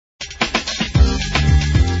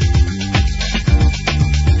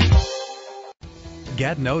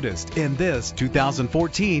Get noticed in this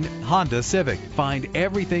 2014 Honda Civic. Find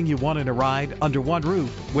everything you want in a ride under one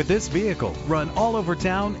roof with this vehicle. Run all over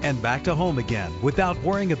town and back to home again without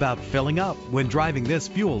worrying about filling up when driving this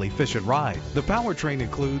fuel-efficient ride. The powertrain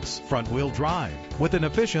includes front-wheel drive with an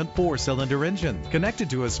efficient 4-cylinder engine connected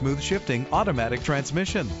to a smooth shifting automatic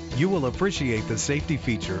transmission. You will appreciate the safety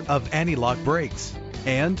feature of anti-lock brakes.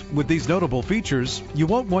 And with these notable features, you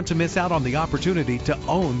won't want to miss out on the opportunity to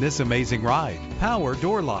own this amazing ride. Power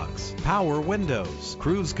door locks, power windows,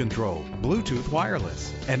 cruise control, Bluetooth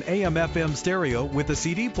wireless, an AM/FM stereo with a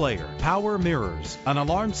CD player, power mirrors, an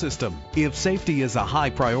alarm system. If safety is a high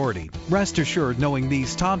priority, rest assured knowing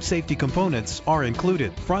these top safety components are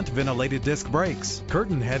included: front ventilated disc brakes,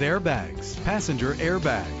 curtain head airbags, passenger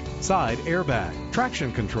airbag, side airbag,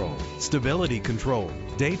 traction control, stability control,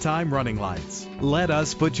 daytime running lights. Let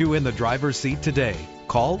us put you in the driver's seat today.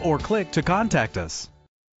 Call or click to contact us.